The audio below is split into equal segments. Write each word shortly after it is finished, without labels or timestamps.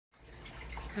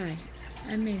Hi,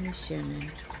 my name is Shannon,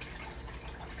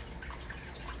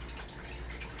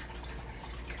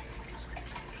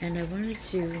 and I wanted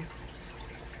to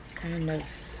kind of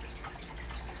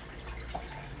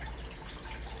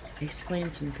explain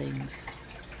some things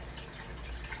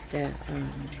that,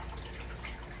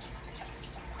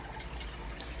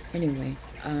 anyway,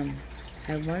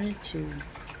 I wanted to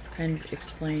kind of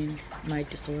explain my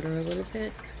disorder a little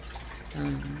bit,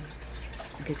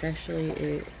 because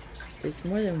actually it's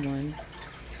more than one,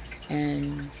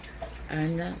 and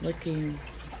I'm not looking,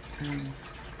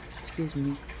 excuse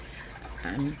me,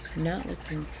 I'm not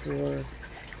looking for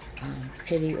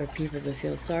pity or people to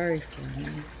feel sorry for me.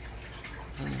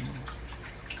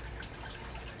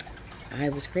 I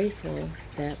was grateful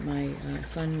that my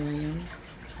son William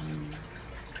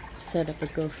set up a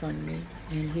GoFundMe,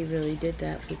 and he really did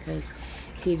that because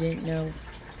he didn't know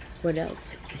what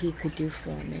else he could do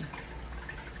for me.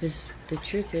 Because the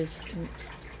truth is,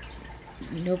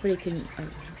 nobody can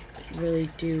really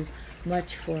do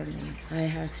much for me. I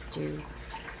have to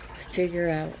figure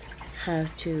out how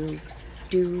to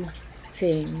do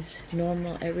things,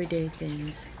 normal everyday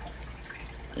things,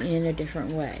 in a different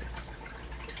way.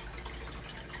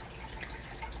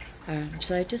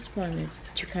 So I just wanted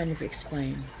to kind of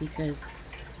explain, because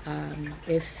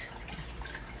if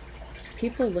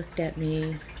people looked at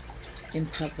me in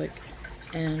public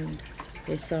and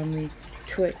they saw me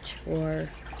twitch or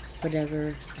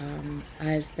whatever,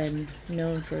 I've been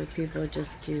known for people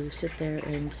just to sit there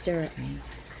and stare at me,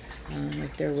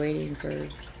 like they're waiting for,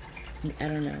 I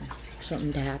don't know,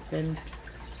 something to happen,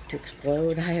 to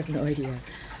explode. I have no idea.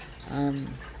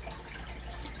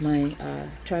 My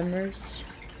tremors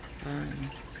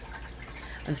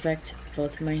affect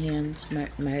both my hands,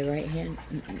 my right hand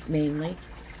mainly.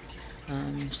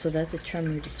 So that's a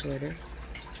tremor disorder.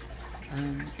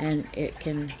 And it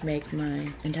can make my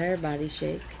entire body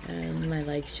shake and my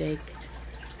legs shake.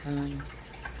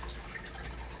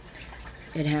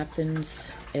 It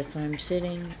happens if I'm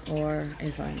sitting or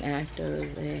if I'm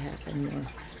active. They happen more.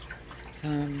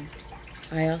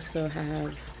 I also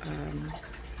have,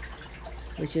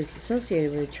 which is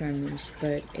associated with tremors,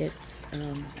 but it's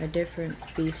a different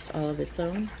beast all of its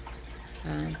own,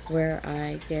 where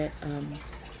I get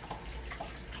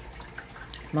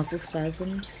muscle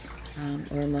spasms,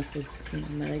 or muscle,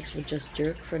 my legs will just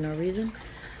jerk for no reason.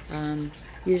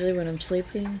 Usually when I'm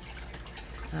sleeping,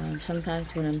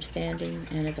 sometimes when I'm standing,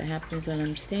 and if it happens when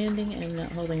I'm standing and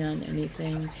not holding on to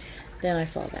anything, then I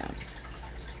fall down.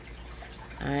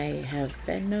 I have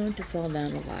been known to fall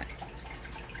down a lot.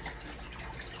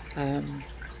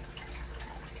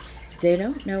 They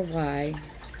don't know why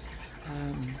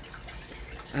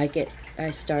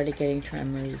I started getting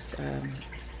tremors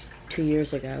 2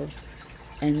 years ago,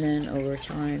 and then over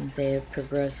time they have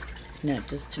progressed not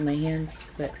just to my hands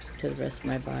but to the rest of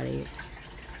my body.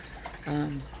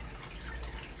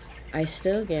 I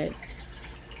still get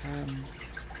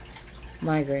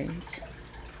migraines.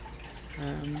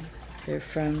 They're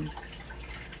from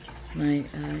my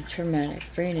traumatic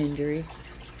brain injury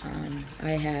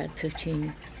I had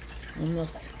 15,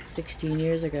 almost 16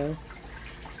 years ago.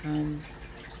 And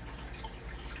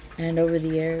over the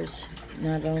years,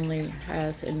 not only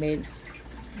has it made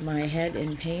my head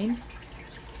in pain,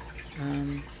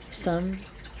 some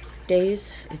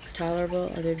days it's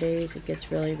tolerable, other days it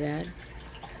gets really bad.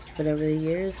 But over the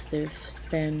years, there's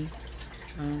been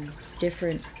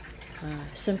different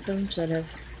symptoms that have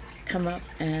come up,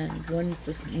 and once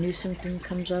a new symptom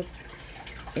comes up,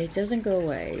 it doesn't go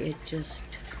away. It just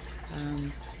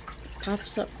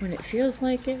pops up when it feels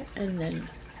like it, and then,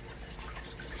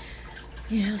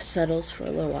 settles for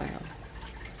a little while.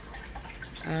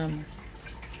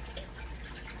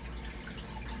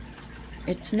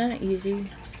 It's not easy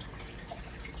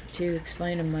to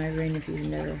explain a migraine if you've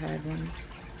never had one.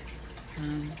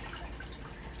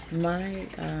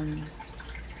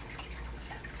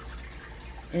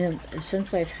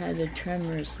 Since I've had the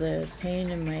tremors, the pain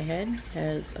in my head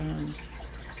has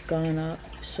gone up.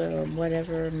 So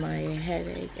whatever my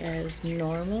headache as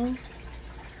normal,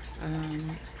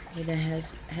 it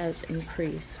has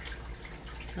increased,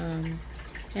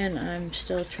 and I'm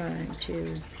still trying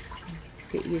to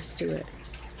get used to it.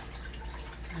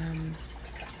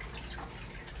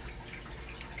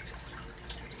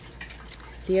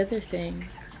 The other thing,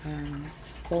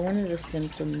 one of the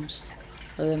symptoms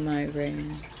of the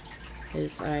migraine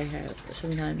is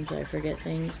sometimes I forget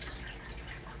things,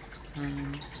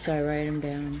 so I write them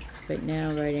down, but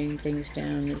now writing things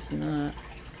down is not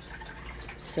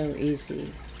so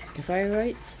easy. If I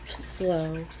write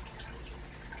slow,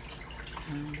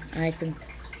 I can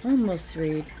almost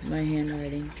read my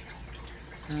handwriting,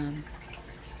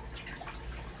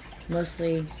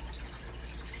 Mostly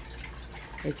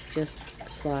it's just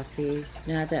sloppy.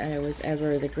 Not that I was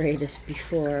ever the greatest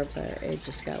before, but it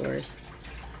just got worse.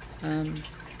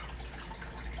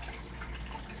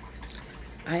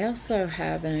 I also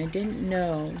have, and I didn't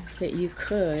know that you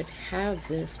could have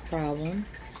this problem,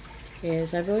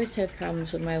 is I've always had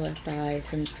problems with my left eye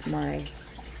since my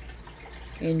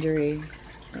injury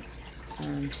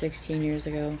 16 years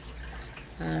ago.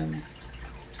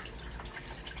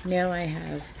 Now I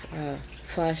have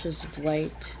flashes of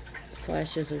light,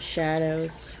 flashes of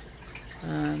shadows,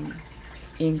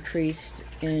 increased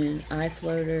in eye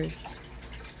floaters.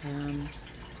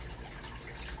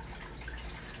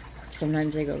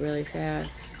 Sometimes they go really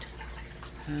fast.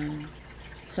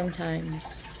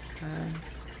 Sometimes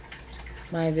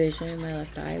my vision, my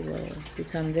left eye will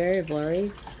become very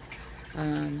blurry,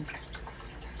 and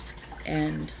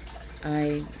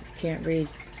I can't read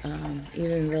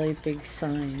even really big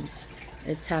signs.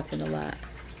 It's happened a lot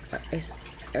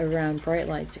around bright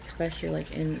lights, especially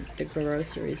like in the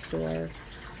grocery store.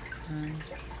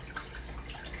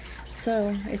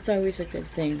 So it's always a good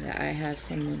thing that I have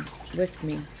someone with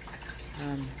me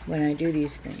when I do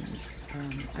these things.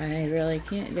 I really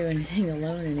can't do anything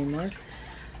alone anymore,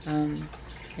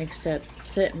 except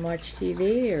sit and watch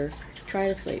TV or try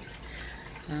to sleep.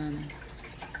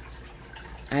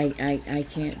 I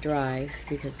can't drive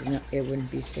because it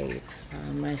wouldn't be safe.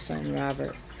 My son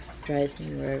Robert drives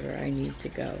me wherever I need to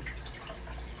go.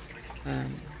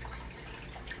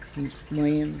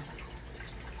 William,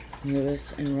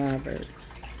 Lewis, and Robert,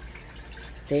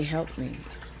 they help me.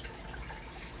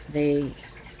 They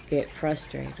get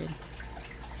frustrated,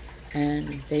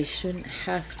 and they shouldn't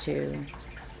have to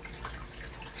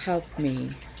help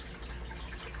me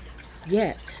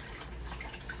yet.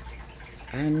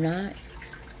 I'm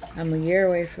a year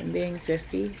away from being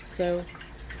 50, so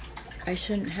I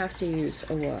shouldn't have to use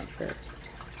a walker.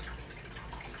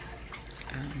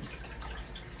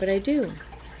 But I do,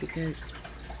 because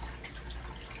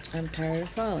I'm tired of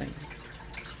falling.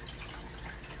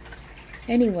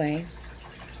 Anyway,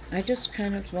 I just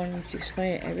kind of wanted to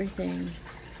explain everything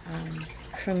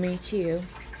from me to you.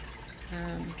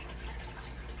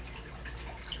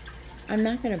 I'm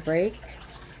not going to break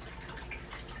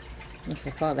unless I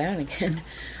fall down again.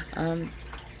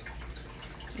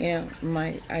 You know,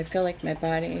 I feel like my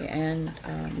body and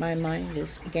my mind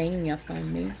is ganging up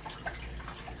on me.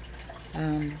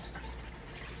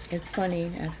 It's funny,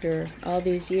 after all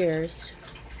these years,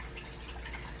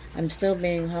 I'm still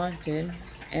being haunted,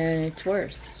 and it's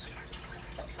worse.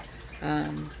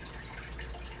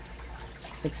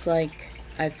 It's like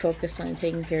I focus on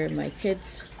taking care of my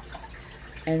kids,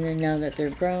 and then now that they're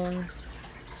grown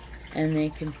and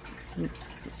they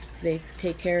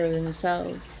take care of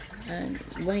themselves, and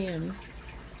William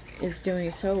is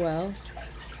doing so well,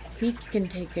 he can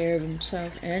take care of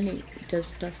himself and he does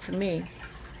stuff for me.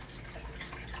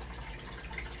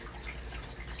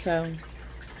 So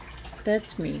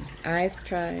that's me. I've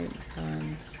tried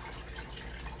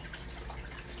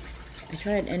I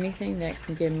tried anything that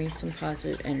can give me some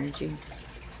positive energy.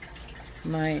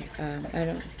 I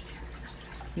don't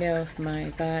know if my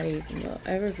body will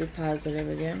ever be positive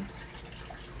again,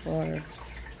 or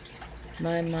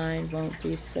my mind won't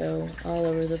be so all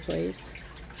over the place.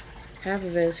 Half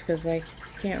of it is because I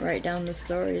can't write down the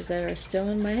stories that are still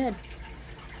in my head.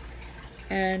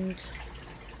 And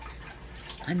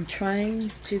I'm trying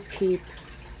to keep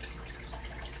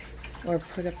or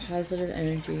put a positive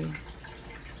energy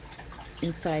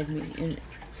inside me,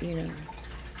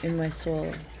 in my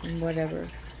soul, and whatever.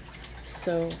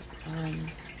 So,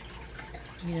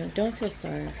 don't feel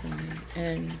sorry for me,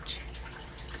 and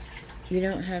you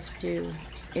don't have to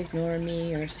ignore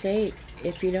me or say,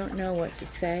 if you don't know what to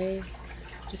say,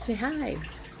 just say hi.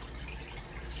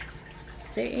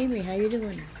 Say, Amy, how you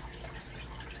doing?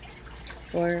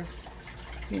 Or,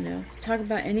 talk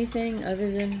about anything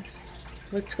other than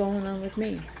what's going on with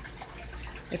me.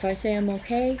 If I say I'm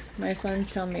okay, my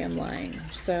sons tell me I'm lying.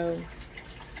 So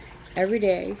every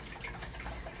day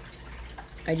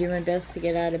I do my best to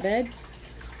get out of bed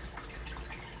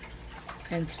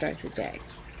and start the day.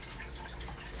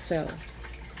 So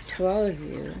to all of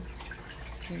you,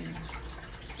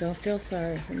 don't feel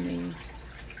sorry for me.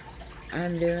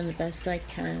 I'm doing the best I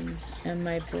can, and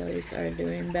my boys are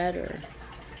doing better.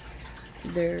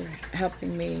 They're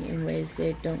helping me in ways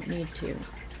they don't need to.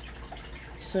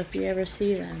 So if you ever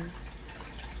see them,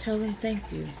 tell them thank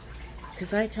you.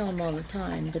 Because I tell them all the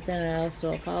time, but then I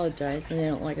also apologize, and they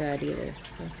don't like that either.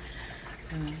 So,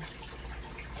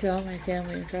 to all my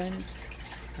family and friends,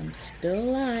 I'm still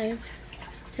alive.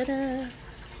 Ta-da!